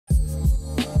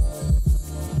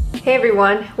Hey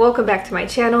everyone, welcome back to my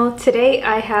channel. Today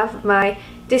I have my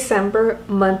December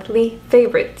monthly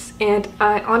favorites, and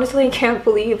I honestly can't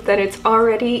believe that it's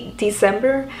already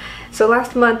December. So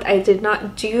last month I did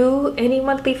not do any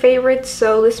monthly favorites,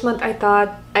 so this month I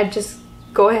thought I'd just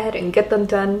go ahead and get them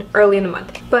done early in the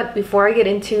month. But before I get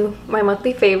into my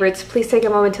monthly favorites, please take a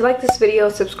moment to like this video,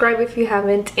 subscribe if you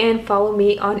haven't, and follow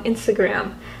me on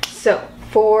Instagram. So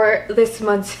for this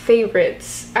month's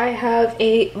favorites, I have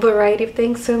a variety of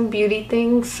things, some beauty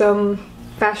things, some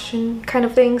fashion kind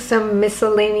of things, some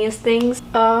miscellaneous things.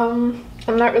 I'm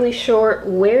not really sure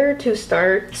where to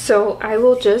start, so I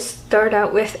will just start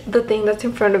out with the thing that's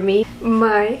in front of me,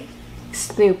 my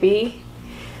Snoopy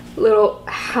little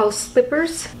house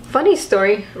slippers. Funny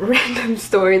story, random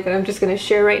story that I'm just gonna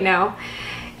share right now.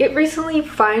 It recently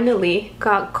finally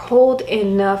got cold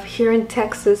enough here in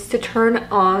Texas to turn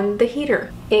on the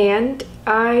heater, and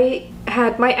I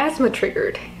had my asthma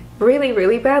triggered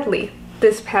really badly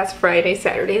this past Friday,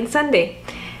 Saturday, and Sunday.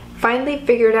 Finally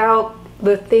figured out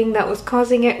the thing that was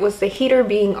causing it was the heater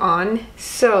being on,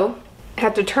 so I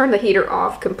had to turn the heater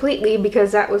off completely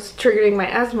because that was triggering my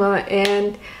asthma,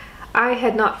 and I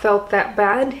had not felt that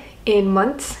bad in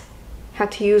months.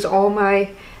 Had to use all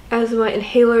my asthma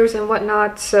inhalers and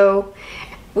whatnot, so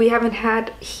we haven't had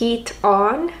heat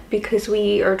on because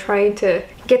we are trying to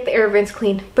get the air vents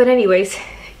clean. But anyways,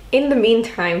 in the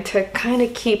meantime, to kind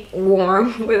of keep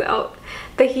warm without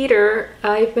the heater,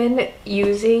 I've been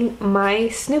using my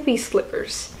Snoopy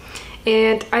slippers,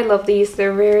 and I love these.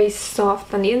 They're very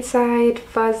soft on the inside,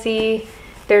 fuzzy.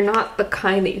 They're not the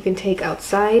kind that you can take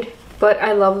outside, but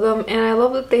I love them, and I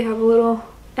love that they have a little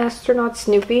astronaut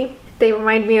Snoopy. They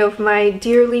remind me of my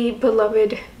dearly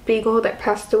beloved beagle that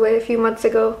passed away a few months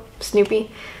ago, Snoopy.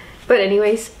 But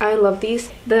anyways, I love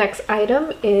these. The next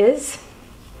item is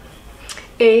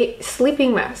a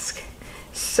sleeping mask.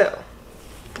 So,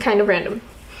 kind of random.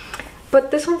 But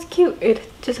this one's cute.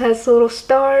 It just has little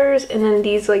stars and then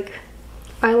these like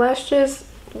eyelashes,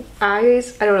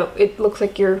 eyes. I don't know, it looks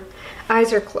like your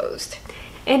eyes are closed.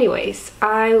 Anyways,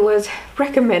 I was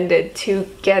recommended to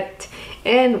get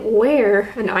and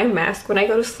wear an eye mask when I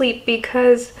go to sleep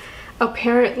because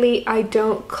apparently I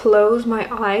don't close my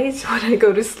eyes when I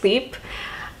go to sleep.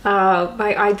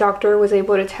 My eye doctor was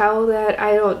able to tell that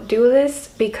I don't do this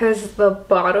because the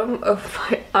bottom of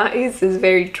my eyes is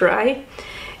very dry,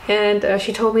 and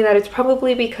she told me that it's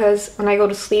probably because when I go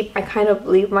to sleep I kind of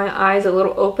leave my eyes a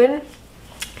little open.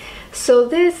 So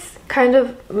this kind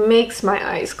of makes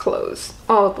my eyes close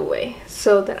all the way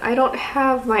so that I don't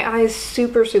have my eyes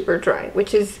super dry,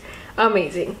 which is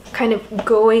amazing. Kind of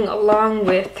going along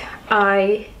with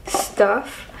eye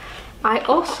stuff, I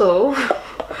also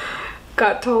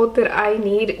got told that I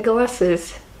need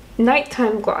glasses,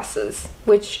 nighttime glasses,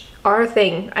 which are a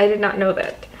thing. I did not know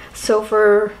that. So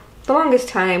for the longest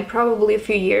time, probably a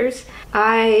few years,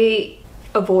 I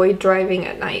avoid driving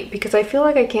at night because I feel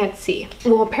like I can't see.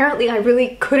 Well, apparently I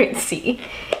really couldn't see,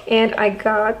 and I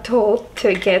got told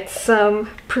to get some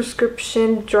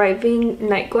prescription driving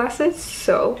night glasses,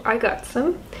 so I got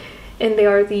some, and they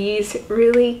are these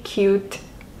really cute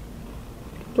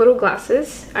little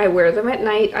glasses. I wear them at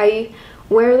night. I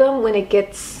wear them when it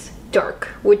gets dark,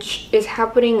 which is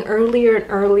happening earlier and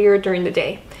earlier during the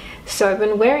day, so I've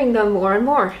been wearing them more and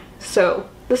more. So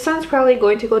the sun's probably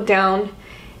going to go down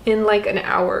in like an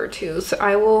hour or two, so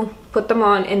I will put them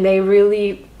on, and they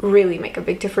really make a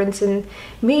big difference in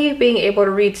me being able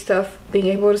to read stuff, being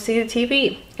able to see the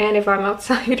TV, and if I'm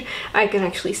outside I can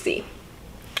actually see.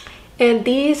 And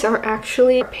these are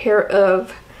actually a pair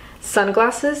of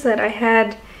sunglasses that I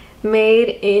had made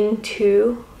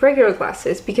into regular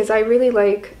glasses because I really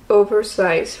like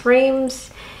oversized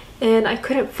frames, and I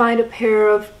couldn't find a pair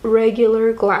of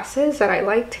regular glasses that I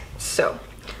liked, so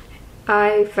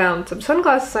I found some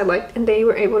sunglasses I liked and they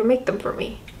were able to make them for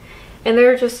me. And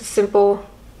they're just a simple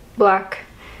black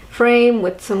frame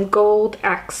with some gold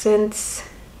accents.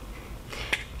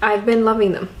 I've been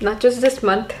loving them, not just this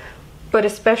month, but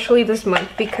especially this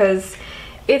month because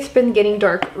it's been getting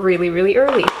dark really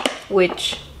early,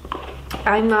 which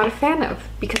I'm not a fan of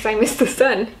because I miss the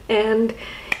sun. And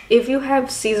if you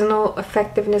have seasonal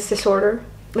effectiveness disorder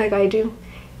like I do,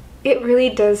 it really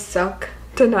does suck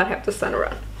to not have the sun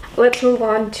around. Let's move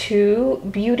on to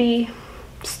beauty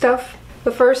stuff.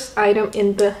 The first item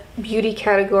in the beauty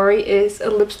category is a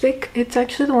lipstick. It's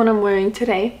actually the one I'm wearing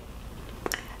today.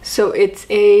 So it's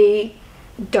a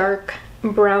dark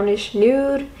brownish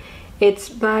nude. It's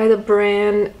by the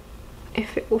brand,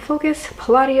 if it will focus,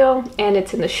 Palladio, and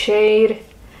it's in the shade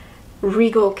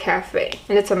Regal Cafe,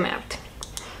 and it's a matte.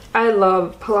 I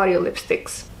love Palladio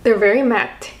lipsticks. They're very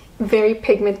matte, very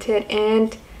pigmented,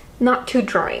 and not too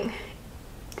drying.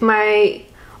 My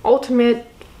ultimate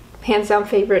hands down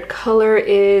favorite color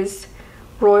is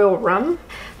Royal Rum,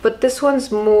 but this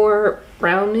one's more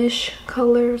brownish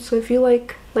color, so if you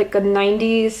like a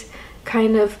 90s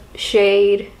kind of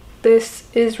shade, this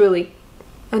is really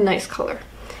a nice color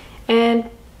and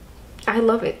I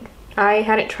love it. I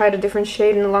hadn't tried a different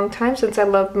shade in a long time since I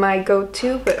love my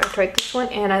go-to, but I tried this one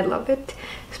and I love it,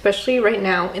 especially right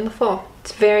now in the fall.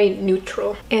 It's very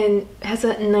neutral and has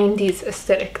a 90s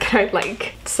aesthetic that I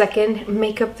like. Second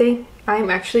makeup thing, I'm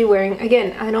actually wearing,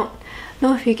 again, I don't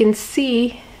know if you can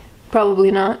see, probably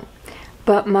not,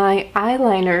 but my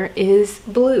eyeliner is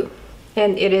blue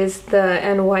and it is the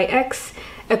NYX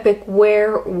Epic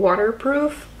Wear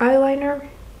Waterproof eyeliner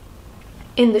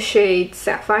in the shade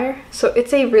Sapphire. So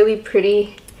it's a really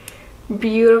pretty,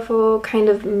 beautiful kind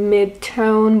of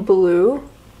mid-tone blue.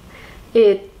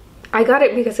 I got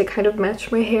it because it kind of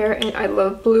matched my hair and I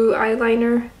love blue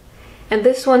eyeliner. And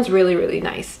this one's really, really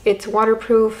nice. It's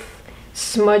waterproof,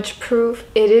 smudge proof.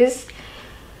 It is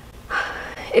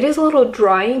a little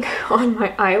drying on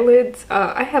my eyelids.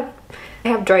 I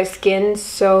have dry skin,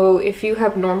 so if you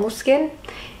have normal skin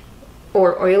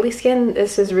or oily skin,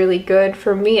 this is really good.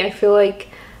 For me, I feel like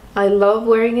I love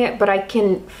wearing it, but I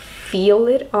can feel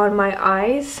it on my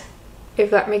eyes, if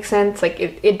that makes sense. Like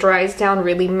it dries down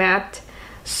really matte,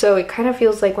 so it kind of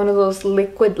feels like one of those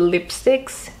liquid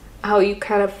lipsticks, how you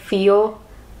kind of feel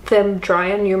them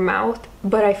dry on your mouth,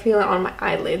 but I feel it on my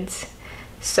eyelids.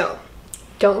 So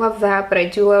don't love that, but I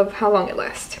do love how long it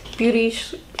lasts. Beauty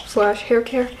slash hair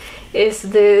care is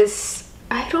this,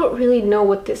 I don't really know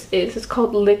what this is. It's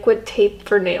called Liquid Tape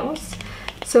for Nails.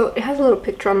 So it has a little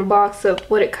picture on the box of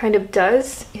what it kind of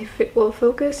does, if it will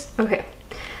focus. Okay,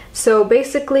 so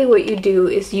basically what you do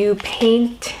is you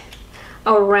paint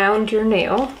around your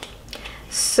nail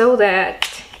so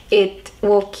that it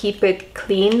will keep it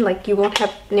clean, like you won't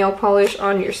have nail polish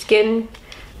on your skin.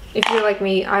 If you're like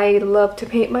me, I love to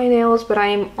paint my nails, but I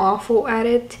am awful at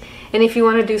it. And if you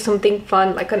want to do something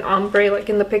fun, like an ombre, like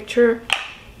in the picture,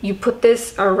 you put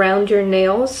this around your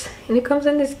nails, and it comes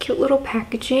in this cute little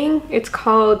packaging. It's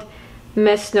called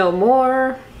Mess No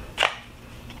More.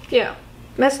 Yeah,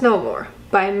 Mess No More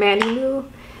by Manimu.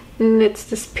 And it's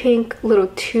this pink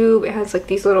little tube. It has like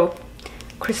these little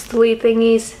crystally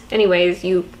thingies. Anyways,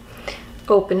 you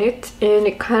open it, and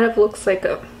it kind of looks like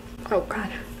a, oh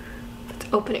god, let's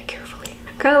open it carefully.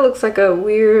 Kind of looks like a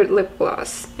weird lip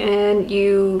gloss, and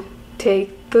you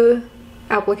take the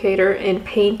applicator and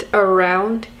paint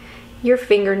around your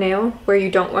fingernail where you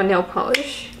don't want nail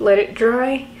polish. Let it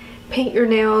dry, paint your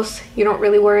nails. You don't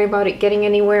really worry about it getting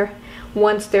anywhere.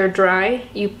 Once they're dry,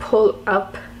 you pull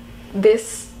up this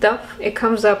stuff. It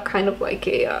comes up kind of like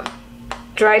a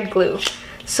dried glue.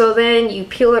 So then you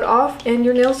peel it off and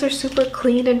your nails are super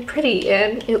clean and pretty,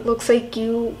 and it looks like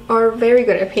you are very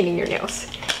good at painting your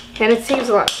nails. And it saves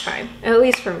a lot of time, at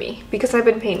least for me, because I've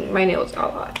been painting my nails a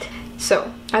lot.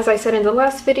 So, as I said in the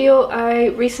last video, I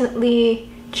recently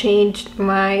changed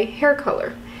my hair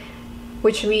color,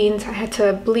 which means I had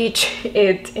to bleach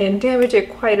it and damage it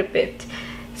quite a bit.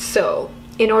 So,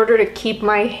 in order to keep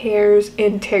my hair's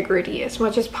integrity as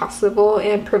much as possible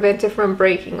and prevent it from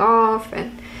breaking off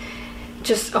and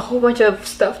just a whole bunch of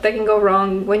stuff that can go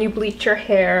wrong when you bleach your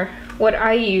hair, what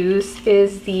I use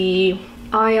is the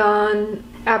Ion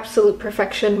Absolute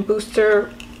Perfection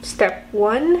Booster Step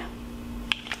 1.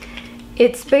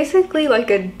 It's basically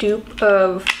like a dupe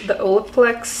of the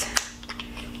Olaplex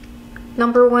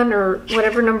 #1 or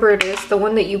whatever number it is, the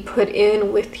one that you put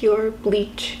in with your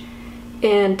bleach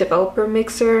and developer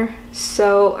mixer.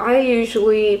 So I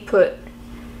usually put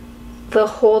the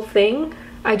whole thing.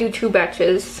 I do 2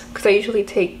 batches because I usually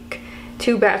take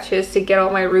 2 batches to get all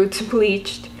my roots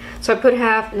bleached. So I put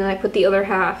half and then I put the other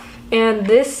half, and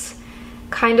this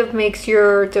kind of makes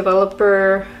your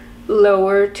developer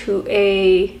lower to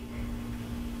a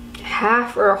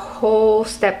half or a whole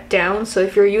step down. So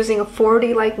if you're using a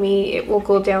 40 like me, it will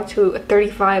go down to a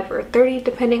 35 or a 30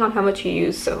 depending on how much you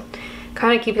use. So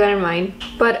kind of keep that in mind.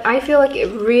 But I feel like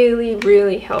it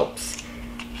really helps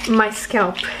my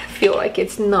scalp feel like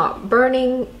it's not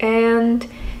burning, and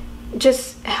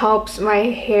just helps my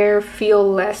hair feel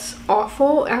less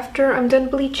awful after I'm done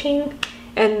bleaching.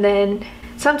 And then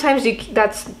sometimes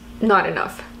that's not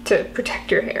enough to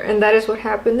protect your hair, and that is what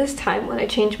happened this time when I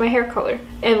changed my hair color.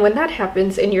 And when that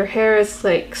happens and your hair is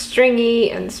like stringy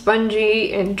and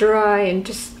spongy and dry and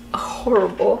just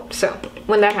horrible, so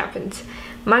when that happens,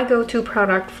 my go-to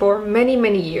product for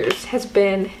many years has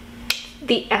been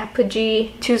the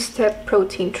Apogee 2-step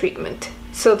protein treatment.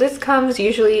 So this comes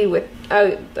usually with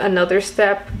another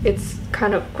step. It's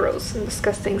kind of gross and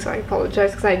disgusting, so I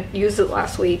apologize because I used it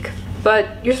last week.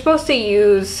 But you're supposed to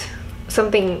use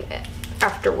something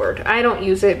afterward. I don't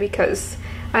use it because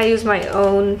I use my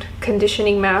own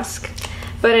conditioning mask.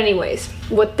 But anyways,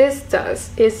 what this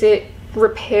does is it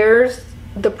repairs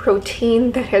the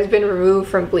protein that has been removed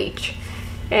from bleach.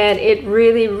 And it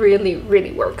really, really,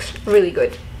 really works really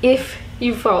good if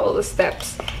you follow the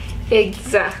steps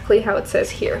exactly how it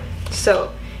says here.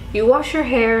 So you wash your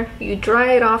hair, you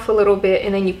dry it off a little bit,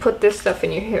 and then you put this stuff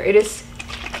in your hair. It is,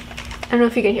 I don't know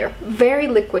if you can hear, very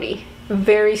liquidy,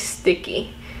 very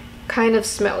sticky, kind of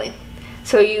smelly.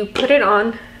 So you put it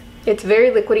on. It's very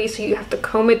liquidy, so you have to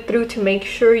comb it through to make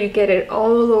sure you get it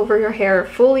all over your hair,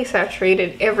 fully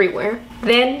saturated everywhere.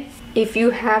 Then, if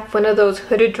you have one of those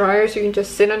hooded dryers, you can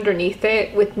just sit underneath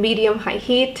it with medium-high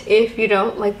heat. If you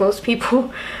don't, like most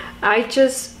people, I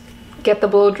just get the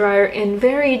blow dryer and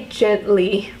very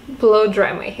gently blow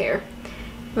dry my hair.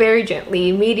 Very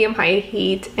gently, medium-high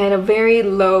heat, and a very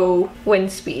low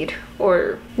wind speed.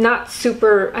 Or not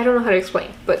super, I don't know how to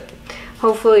explain, but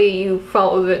hopefully you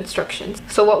follow the instructions.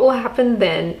 So what will happen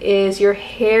then is your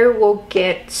hair will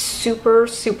get super,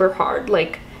 super hard,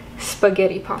 like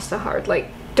spaghetti pasta hard. Like,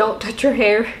 don't touch your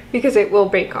hair because it will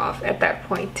break off at that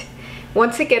point.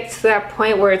 Once it gets to that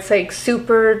point where it's like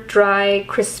super dry,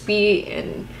 crispy,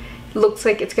 and looks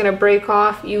like it's gonna break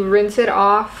off, you rinse it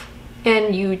off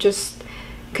and you just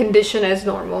condition as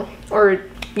normal, or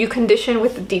you condition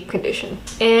with the deep condition,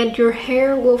 and your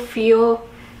hair will feel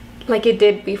like it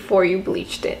did before you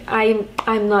bleached it. I'm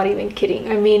not even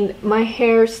kidding. I mean, my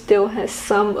hair still has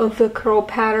some of the curl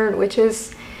pattern, which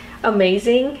is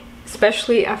amazing,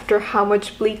 especially after how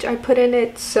much bleach I put in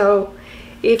it. So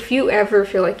if you ever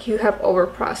feel like you have over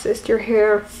processed your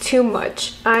hair too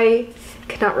much, I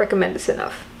cannot recommend this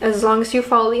enough. As long as you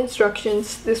follow the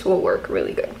instructions, this will work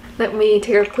really good. Let me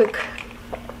take a quick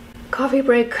coffee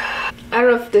break. I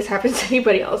don't know if this happens to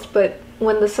anybody else, but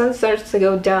when the sun starts to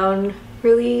go down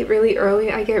really, really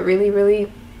early, I get really,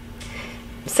 really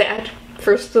sad,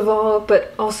 first of all,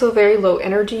 but also very low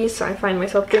energy, so I find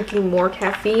myself drinking more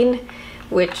caffeine,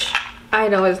 which I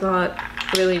know is not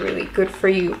really, really good for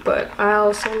you, but I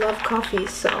also love coffee,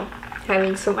 so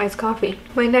having some iced coffee.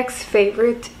 My next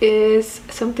favorite is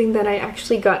something that I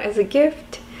actually got as a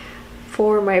gift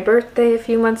for my birthday a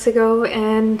few months ago,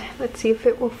 and let's see if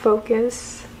it will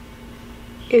focus.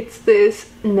 It's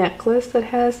this necklace that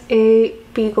has a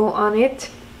beagle on it.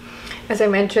 As I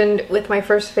mentioned with my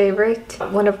first favorite,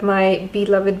 one of my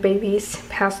beloved babies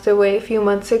passed away a few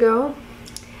months ago,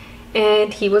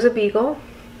 and he was a beagle,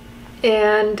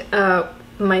 and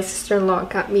my sister-in-law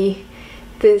got me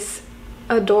this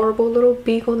adorable little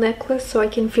beagle necklace so I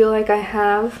can feel like I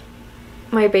have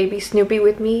my baby Snoopy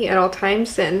with me at all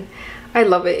times, and I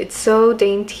love it. It's so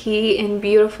dainty and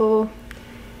beautiful,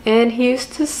 and he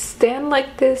used to stand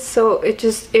like this, so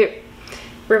it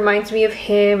reminds me of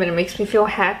him, and it makes me feel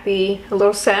happy, a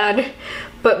little sad,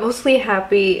 but mostly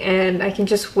happy, and I can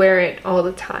just wear it all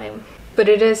the time. But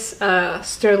it is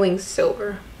sterling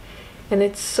silver, and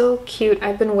it's so cute.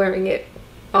 I've been wearing it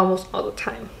almost all the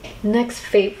time. Next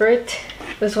favorite,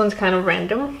 this one's kind of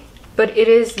random, but it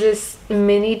is this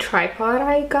mini tripod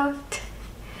I got.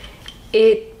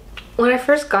 When I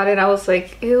first got it, I was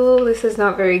like, ew, this is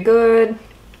not very good,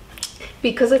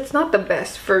 because it's not the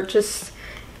best for just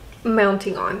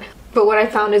mounting on. But what I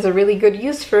found is a really good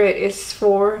use for it is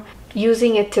for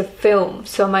using it to film.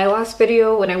 So my last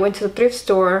video, when I went to the thrift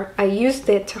store, I used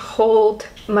it to hold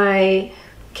my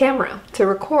camera to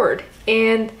record,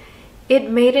 and it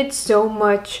made it so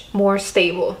much more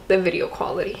stable, the video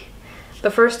quality.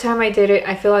 The first time I did it,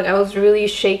 I feel like I was really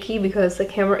shaky because the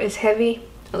camera is heavy,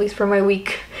 at least for my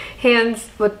weak hands,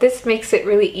 but this makes it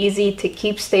really easy to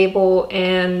keep stable,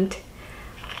 and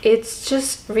it's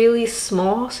just really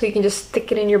small, so you can just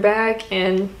stick it in your bag,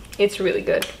 and it's really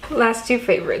good. Last two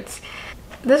favorites.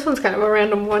 This one's kind of a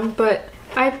random one, but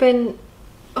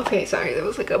okay, sorry, there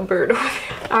was like a bird over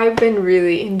there. I've been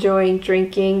really enjoying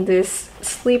drinking this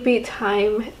Sleepy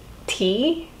Time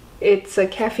tea. It's a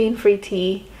caffeine-free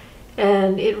tea,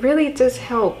 and it really does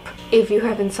help if you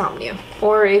have insomnia,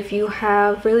 or if you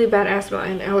have really bad asthma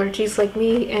and allergies like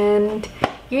me, and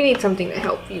you need something to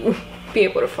help you be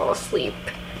able to fall asleep.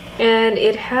 And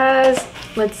it has,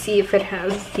 let's see if it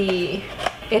has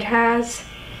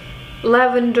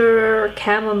lavender,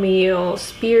 chamomile,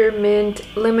 spearmint,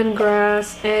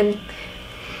 lemongrass, and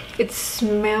it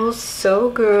smells so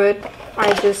good.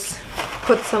 I just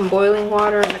put some boiling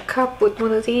water in a cup with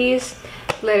one of these,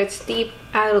 let it steep,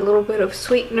 add a little bit of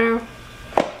sweetener,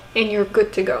 and you're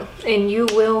good to go. And you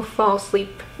will fall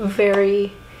asleep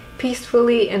very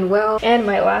peacefully and well. And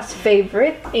my last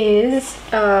favorite is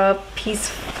a piece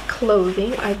of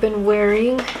clothing I've been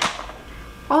wearing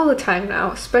all the time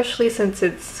now, especially since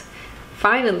it's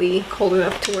finally cold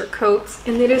enough to wear coats,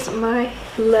 and it is my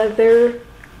leather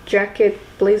jacket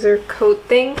blazer coat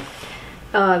thing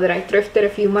that I thrifted a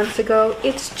few months ago.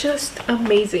 It's just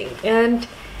amazing, and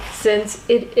since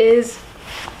it is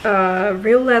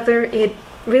real leather, it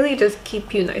really does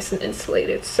keep you nice and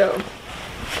insulated. So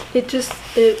it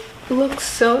looks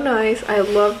so nice. I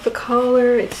love the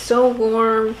collar. It's so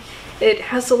warm. It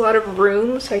has a lot of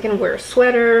room, so I can wear a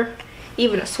sweater,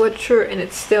 even a sweatshirt, and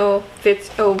it still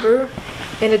fits over.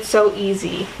 And it's so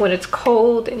easy when it's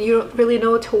cold and you don't really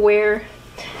know what to wear,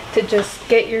 to just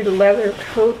get your leather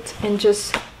coat and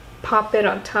just pop it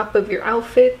on top of your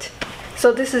outfit.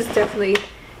 So this is definitely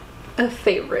a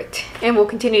favorite, and will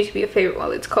continue to be a favorite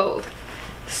while it's cold.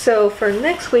 So for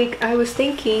next week, I was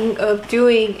thinking of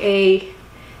doing a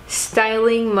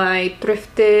styling my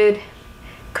thrifted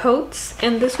coats,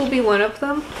 and this will be one of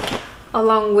them,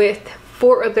 along with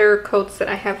 4 other coats that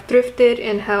I have thrifted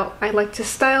and how I like to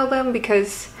style them.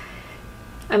 Because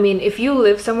I mean, if you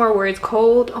live somewhere where it's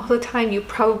cold all the time, you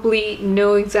probably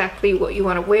know exactly what you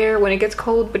want to wear when it gets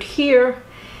cold. But here,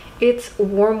 it's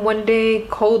warm one day,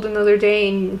 cold another day,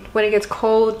 and when it gets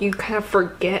cold, you kind of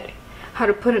forget how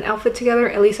to put an outfit together.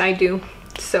 At least I do.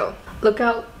 So look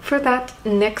out for that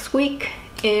next week.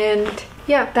 And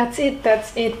yeah, that's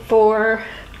it for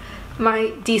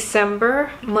my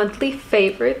December monthly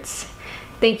favorites.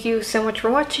 Thank you so much for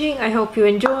watching. I hope you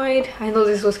enjoyed. I know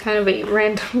this was kind of a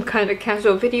random kind of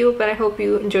casual video, but I hope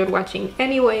you enjoyed watching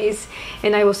anyways,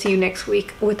 and I will see you next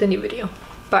week with a new video.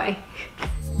 Bye.